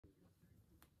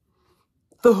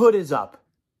the hood is up.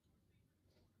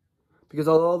 Because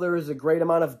although there is a great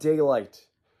amount of daylight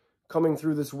coming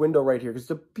through this window right here, because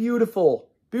it's a beautiful,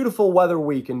 beautiful weather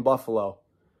week in Buffalo,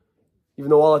 even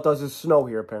though all it does is snow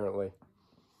here, apparently.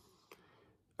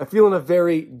 I feel in a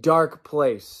very dark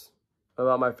place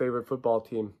about my favorite football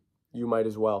team. You might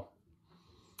as well.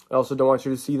 I also don't want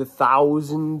you to see the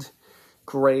 1,000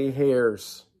 gray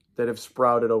hairs that have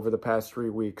sprouted over the past 3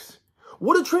 weeks.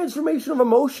 What a transformation of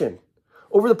emotion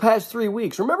over the past 3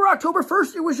 weeks. Remember October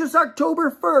 1st? It was just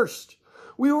October 1st.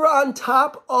 We were on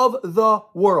top of the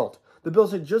world. The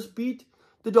Bills had just beat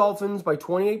the Dolphins by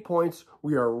 28 points.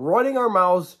 We are running our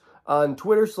mouths on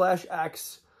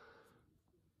Twitter/X,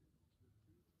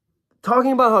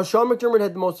 talking about how Sean McDermott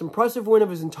had the most impressive win of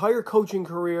his entire coaching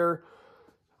career.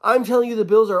 I'm telling you, the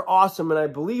Bills are awesome, and I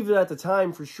believed it at the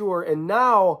time for sure. And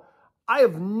now I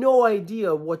have no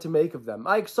idea what to make of them.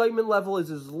 My excitement level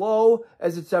is as low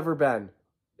as it's ever been.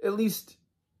 At least,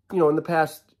 in the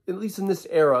past, at least in this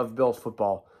era of Bills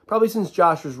football. Probably since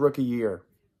Josh's rookie year.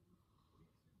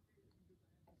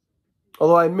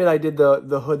 Although I admit I did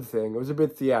the hood thing. It was a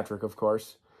bit theatric, of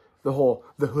course. The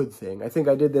hood thing. I think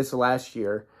I did this last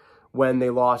year when they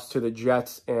lost to the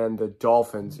Jets and the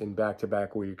Dolphins in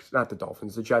back-to-back weeks. Not the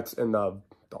Dolphins, the Jets and the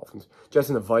Dolphins. Jets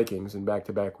and the Vikings in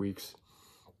back-to-back weeks.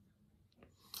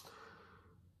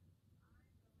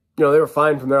 They were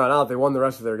fine from there on out. They won the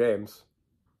rest of their games.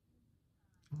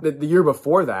 The year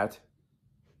before that,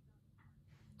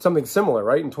 something similar,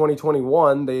 right? In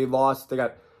 2021, they lost. They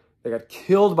got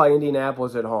killed by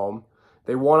Indianapolis at home.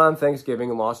 They won on Thanksgiving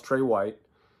and lost Trey White.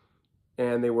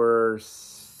 And they were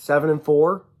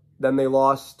 7-4. Then they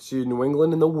lost to New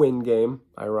England in the win game,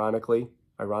 ironically,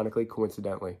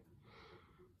 coincidentally.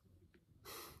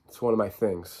 It's one of my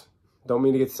things. Don't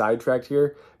mean to get sidetracked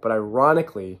here, but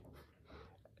ironically,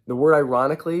 the word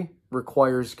ironically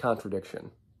requires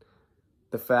contradiction.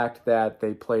 The fact that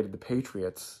they played the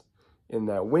Patriots in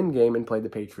that win game and played the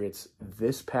Patriots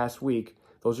this past week,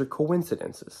 those are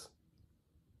coincidences.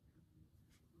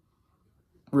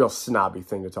 Real snobby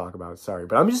thing to talk about, sorry.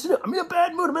 But I'm in a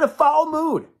bad mood. I'm in a foul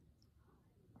mood.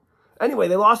 Anyway,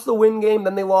 they lost the win game.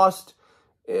 Then they lost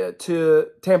to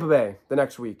Tampa Bay the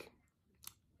next week.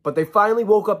 But they finally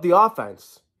woke up the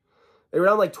offense. They were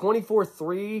down like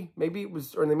 24-3, maybe it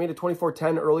was, or they made it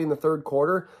 24-10 early in the third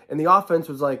quarter. And the offense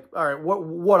was like, all right,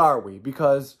 what are we?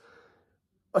 Because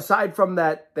aside from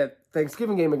that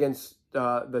Thanksgiving game against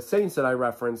the Saints that I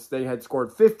referenced, they had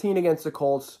scored 15 against the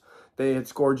Colts. They had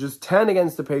scored just 10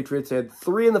 against the Patriots. They had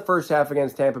 3 in the first half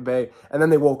against Tampa Bay. And then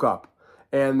they woke up.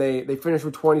 And they finished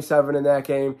with 27 in that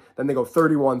game. Then they go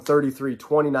 31, 33,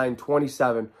 29,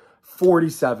 27,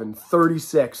 47,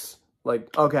 36.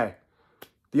 Like, okay.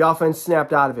 The offense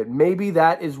snapped out of it. Maybe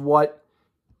that is what...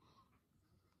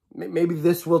 Maybe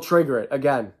this will trigger it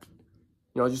again.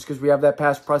 Just because we have that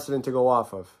past precedent to go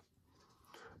off of.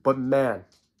 But man,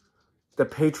 the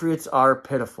Patriots are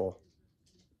pitiful.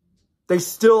 They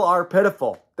still are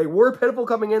pitiful. They were pitiful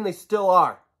coming in. They still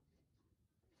are.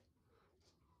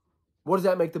 What does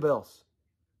that make the Bills?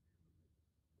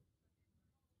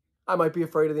 I might be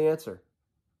afraid of the answer.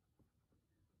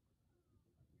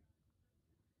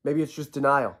 Maybe it's just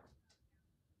denial.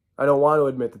 I don't want to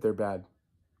admit that they're bad.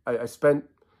 I spent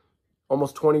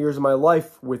almost 20 years of my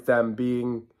life with them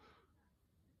being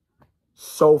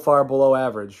so far below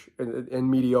average and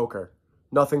mediocre.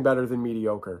 Nothing better than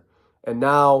mediocre. And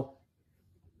now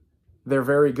they're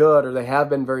very good, or they have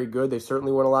been very good. They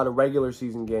certainly won a lot of regular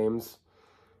season games.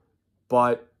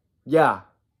 But, yeah,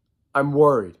 I'm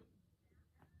worried.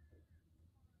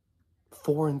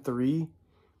 4-3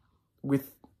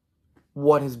 with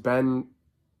what has been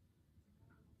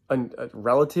a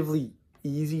relatively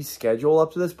easy schedule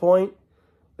up to this point.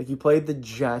 Like, you played the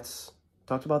Jets.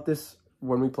 Talked about this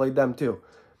when we played them, too.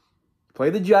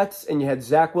 Played the Jets, and you had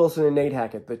Zach Wilson and Nate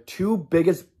Hackett, the two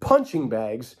biggest punching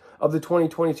bags of the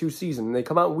 2022 season. And they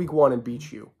come out in week 1 and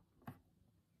beat you.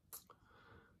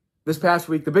 This past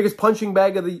week, the biggest punching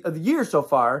bag of the year so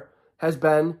far has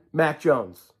been Mac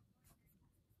Jones.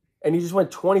 And he just went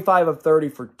 25 of 30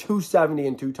 for 270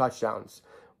 and 2 touchdowns.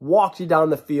 Walked you down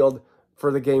the field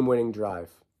for the game-winning drive.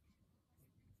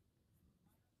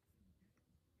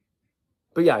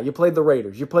 But yeah, you played the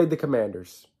Raiders. You played the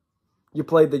Commanders. You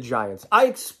played the Giants. I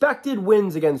expected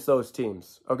wins against those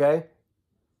teams, okay?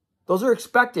 Those are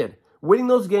expected. Winning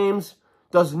those games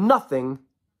does nothing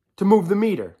to move the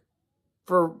meter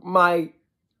for my,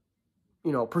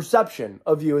 perception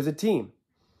of you as a team.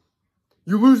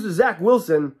 You lose to Zach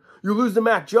Wilson, you lose to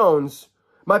Mac Jones,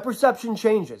 my perception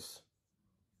changes.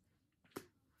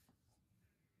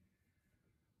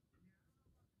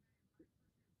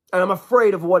 And I'm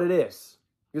afraid of what it is.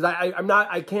 Because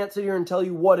I can't sit here and tell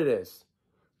you what it is.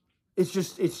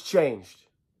 It's changed.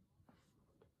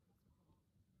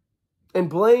 And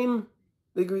blame,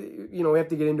 we have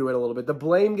to get into it a little bit. The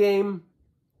blame game,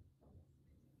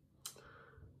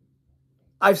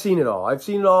 I've seen it all. I've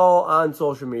seen it all on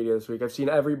social media this week. I've seen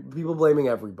people blaming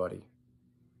everybody.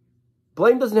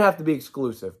 Blame doesn't have to be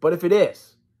exclusive, but if it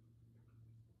is,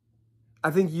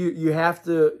 I think you have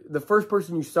to, the first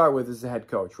person you start with is the head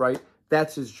coach, right?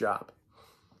 That's his job.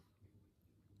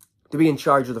 To be in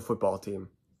charge of the football team.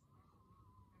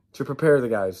 To prepare the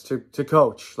guys, to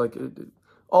coach, like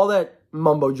all that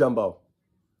mumbo jumbo.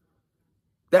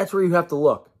 That's where you have to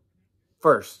look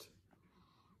first.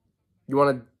 You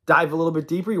want to dive a little bit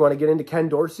deeper? You want to get into Ken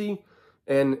Dorsey?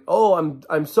 And,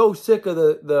 I'm so sick of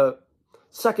the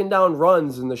second down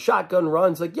runs and the shotgun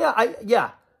runs. Like,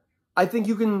 I think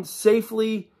you can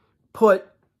safely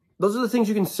those are the things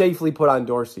you can safely put on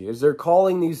Dorsey, is they're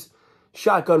calling these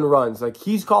shotgun runs. Like,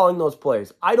 he's calling those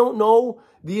plays. I don't know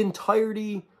the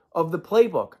entirety of the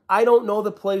playbook. I don't know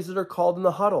the plays that are called in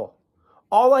the huddle.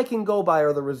 All I can go by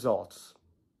are the results.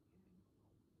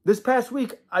 This past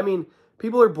week,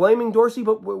 people are blaming Dorsey,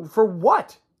 but for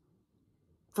what?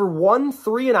 For 1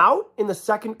 3 and out in the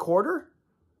second quarter?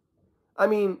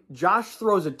 Josh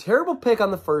throws a terrible pick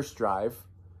on the first drive.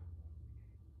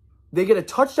 They get a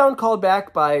touchdown called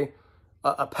back by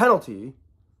a penalty,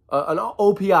 an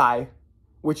OPI,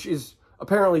 which is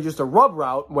apparently just a rub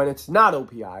route when it's not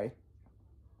OPI.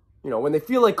 When they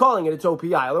feel like calling it, it's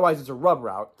OPI. Otherwise, it's a rub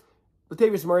route.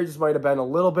 Latavius Murray just might have been a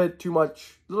little bit too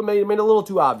much, made it a little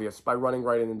too obvious by running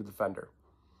right into the defender.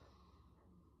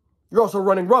 You're also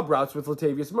running rub routes with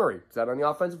Latavius Murray. Is that on the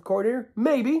offensive coordinator?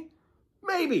 Maybe.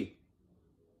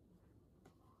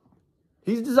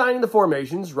 He's designing the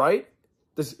formations, right?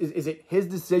 Is it his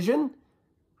decision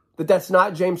that that's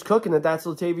not James Cook and that that's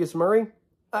Latavius Murray?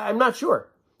 I'm not sure.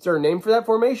 Is there a name for that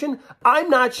formation? I'm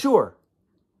not sure.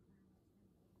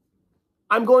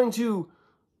 I'm going to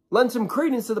lend some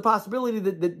credence to the possibility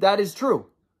that is true.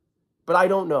 But I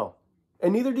don't know.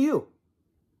 And neither do you.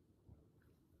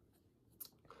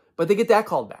 But they get that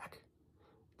called back.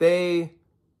 They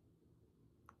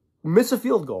miss a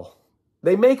field goal.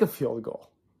 They make a field goal.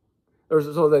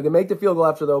 So they make the field goal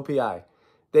after the OPI.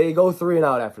 They go 3 and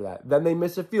out after that. Then they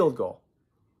miss a field goal.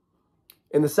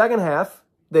 In the second half,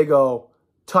 they go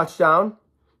touchdown.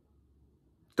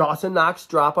 Dawson Knox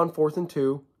drop on 4th and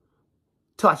 2.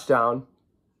 Touchdown.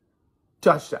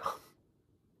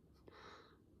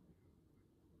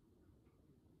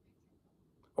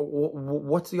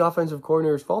 What's the offensive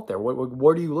coordinator's fault there?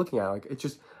 What are you looking at? Like, it's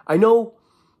just, I know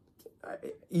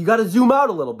you got to zoom out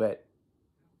a little bit,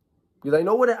 because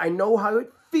I know how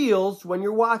it feels when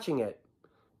you're watching it,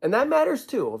 and that matters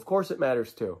too. Of course, it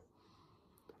matters too.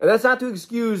 And that's not to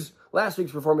excuse last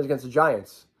week's performance against the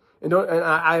Giants. And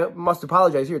I must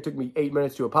apologize here. It took me 8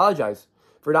 minutes to apologize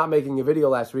for not making a video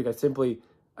last week.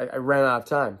 I ran out of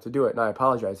time to do it, and I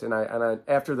apologize. And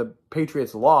after the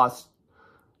Patriots lost,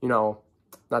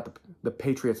 not the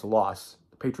Patriots lost.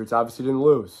 The Patriots obviously didn't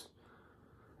lose.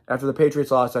 After the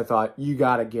Patriots lost, I thought, you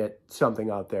got to get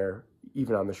something out there,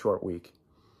 even on the short week.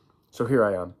 So here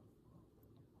I am.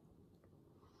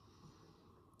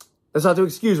 That's not to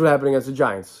excuse what happened against the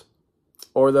Giants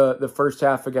or the first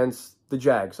half against the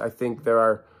Jags. I think there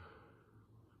are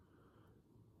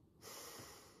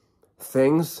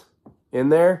things in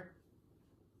there.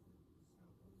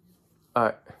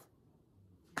 I'm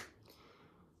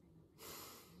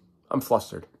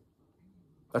flustered.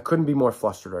 I couldn't be more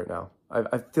flustered right now.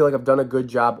 I feel like I've done a good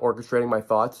job orchestrating my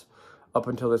thoughts up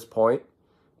until this point,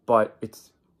 but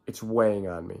it's weighing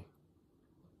on me.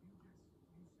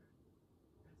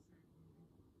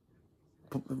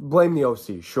 Blame the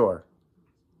OC, sure.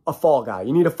 A fall guy.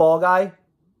 You need a fall guy?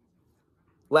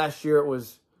 Last year it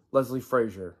was Leslie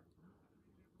Frazier.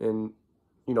 And,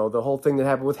 the whole thing that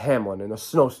happened with Hamlin in a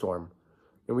snowstorm.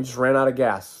 And we just ran out of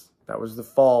gas. That was the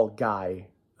fall guy,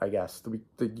 I guess.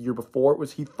 The year before it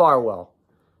was Heath Farwell,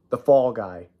 the fall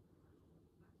guy.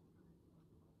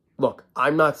 Look,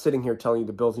 I'm not sitting here telling you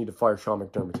the Bills need to fire Sean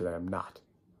McDermott today. I'm not.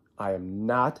 I am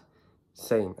not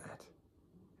saying that.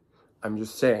 I'm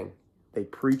just saying they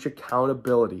preach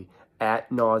accountability ad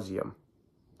nauseum.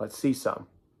 Let's see some.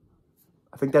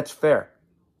 I think that's fair.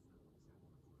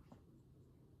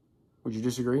 Would you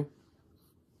disagree?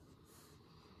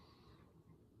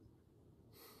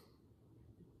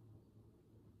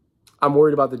 I'm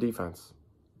worried about the defense.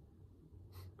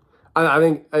 I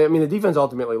mean, the defense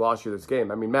ultimately lost you this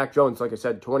game. I mean, Mac Jones, like I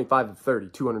said, 25 of 30,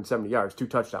 270 yards, 2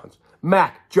 touchdowns.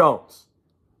 Mac Jones.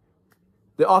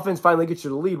 The offense finally gets you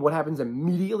the lead. What happens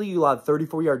immediately? You allow a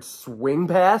 34-yard swing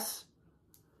pass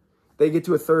they get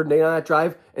to a 3rd and 8 on that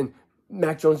drive, and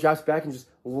Mac Jones drops back and just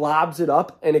lobs it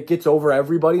up, and it gets over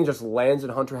everybody and just lands in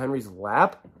Hunter Henry's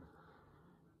lap.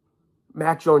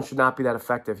 Mac Jones should not be that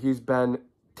effective. He's been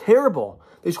terrible.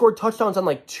 They scored touchdowns on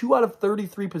like 2 out of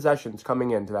 33 possessions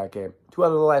coming into that game. 2 out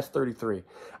of the last 33.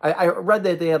 I read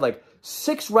that they had like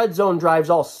 6 red zone drives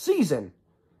all season.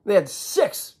 They had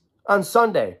 6 on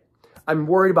Sunday. I'm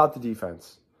worried about the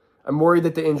defense. I'm worried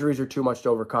that the injuries are too much to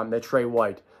overcome. That Trey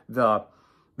White, the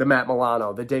Matt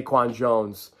Milano, the Daquan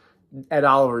Jones, Ed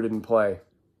Oliver didn't play.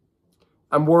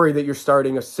 I'm worried that you're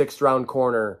starting a 6th-round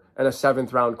corner and a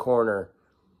 7th-round corner.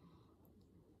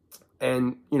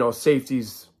 And, you know,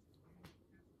 safeties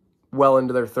well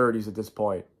into their 30s at this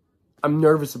point. I'm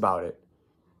nervous about it.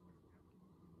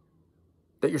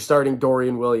 That you're starting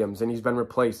Dorian Williams, and he's been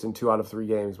replaced in 2 out of 3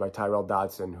 games by Tyrell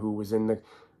Dodson, who was in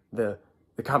the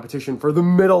competition for the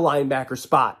middle linebacker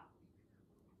spot.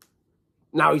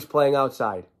 Now he's playing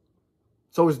outside.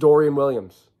 So is Dorian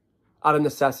Williams. Out of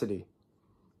necessity.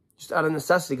 Just out of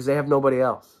necessity because they have nobody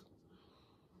else.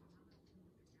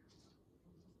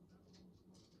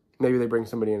 Maybe they bring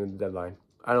somebody in at the deadline.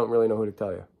 I don't really know who to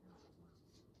tell you.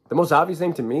 The most obvious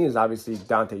thing to me is obviously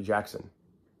Dante Jackson.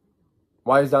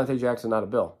 Why is Dante Jackson not a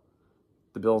Bill?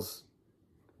 The Bills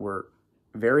were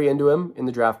very into him in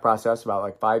the draft process about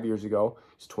like 5 years ago.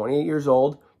 He's 28 years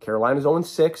old. Carolina's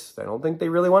 0-6. I don't think they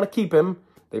really want to keep him.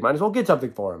 They might as well get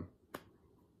something for him.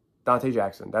 Dante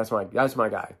Jackson. That's my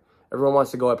guy. Everyone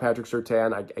wants to go at Patrick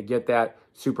Surtain. I get that.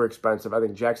 Super expensive. I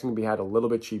think Jackson can be had a little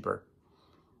bit cheaper.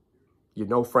 You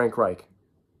know Frank Reich.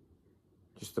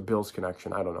 Just the Bills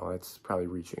connection. I don't know. That's probably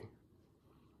reaching.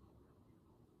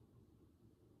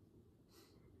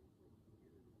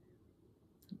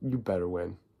 You better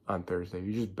win on Thursday.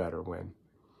 You just better win.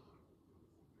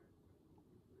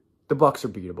 The Bucs are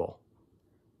beatable.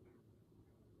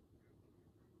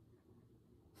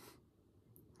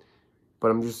 But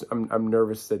I'm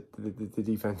nervous that the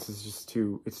defense is just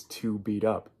too beat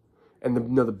up. And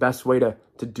the best way to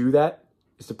do that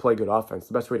is to play good offense.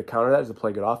 The best way to counter that is to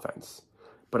play good offense.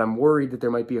 But I'm worried that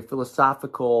there might be a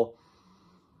philosophical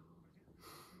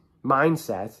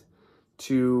mindset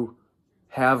to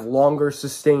have longer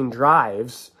sustained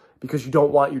drives because you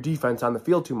don't want your defense on the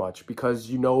field too much because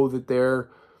you know that they're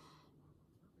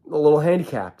a little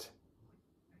handicapped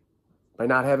by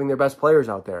not having their best players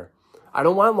out there. I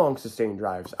don't want long sustained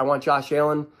drives. I want Josh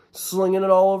Allen slinging it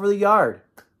all over the yard.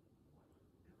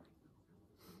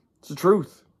 It's the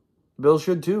truth. The Bills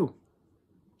should too.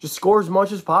 Just score as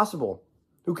much as possible.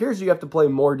 Who cares if you have to play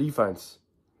more defense?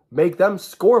 Make them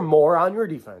score more on your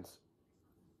defense.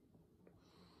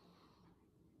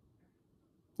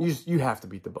 You have to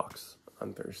beat the Bucs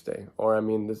on Thursday. Or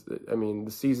the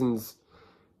season's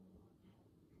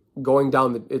going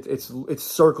down it's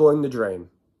circling the drain.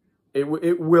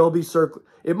 It will be circling.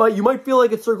 You might feel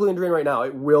like it's circling the drain right now.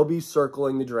 It will be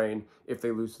circling the drain if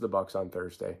they lose to the Bucs on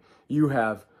Thursday. You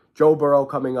have Joe Burrow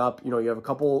coming up. You have a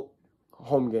couple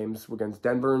home games against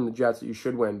Denver and the Jets that you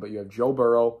should win, but you have Joe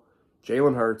Burrow,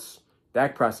 Jalen Hurts,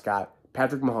 Dak Prescott,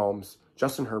 Patrick Mahomes,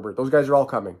 Justin Herbert. Those guys are all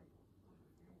coming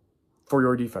for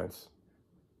your defense.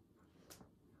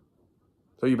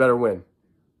 So you better win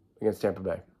against Tampa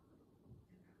Bay.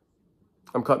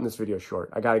 I'm cutting this video short.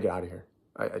 I got to get out of here.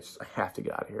 I have to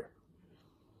get out of here.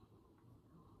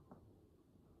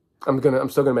 I'm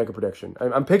still gonna make a prediction.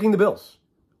 I'm picking the Bills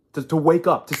to wake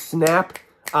up, to snap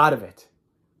out of it,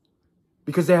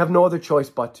 because they have no other choice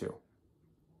but to.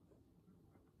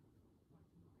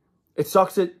 It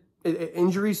sucks that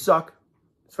injuries suck,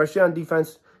 especially on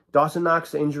defense. Dawson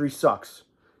Knox, the injury sucks.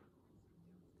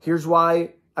 Here's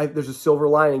why there's a silver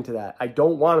lining to that. I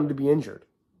don't want him to be injured.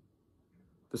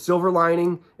 The silver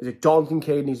lining is that Dalton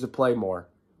Kincaid needs to play more.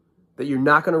 That you're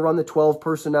not going to run the 12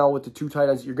 personnel with the 2 tight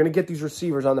ends. You're going to get these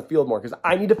receivers on the field more because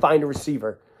I need to find a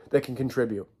receiver that can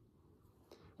contribute.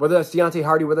 Whether that's Deontay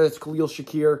Hardy, whether that's Khalil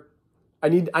Shakir, I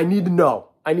need to know.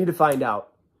 I need to find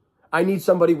out. I need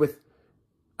somebody with...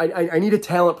 I need a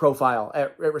talent profile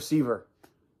at receiver.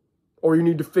 Or you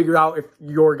need to figure out if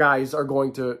your guys are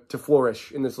going to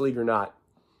flourish in this league or not.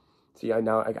 See, I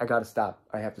got to stop.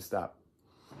 I have to stop.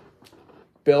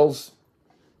 Bills,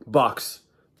 Bucs,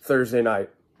 Thursday night.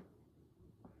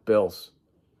 Bills.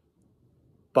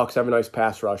 Bucs have a nice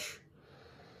pass rush.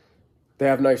 They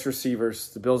have nice receivers.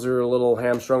 The Bills are a little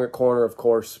hamstrung at corner, of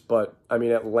course, but,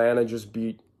 Atlanta just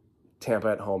beat Tampa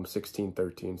at home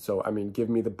 16-13. So, give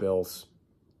me the Bills.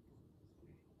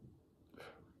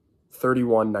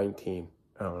 31-19.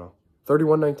 I don't know.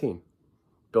 31-19.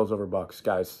 Bills over Bucs.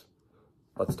 Guys,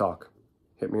 let's talk.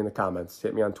 Hit me in the comments.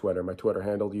 Hit me on Twitter. My Twitter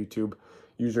handle, YouTube,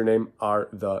 username are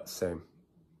the same.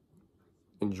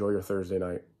 Enjoy your Thursday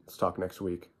night. Let's talk next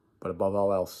week. But above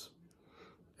all else,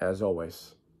 as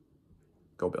always,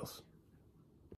 go Bills.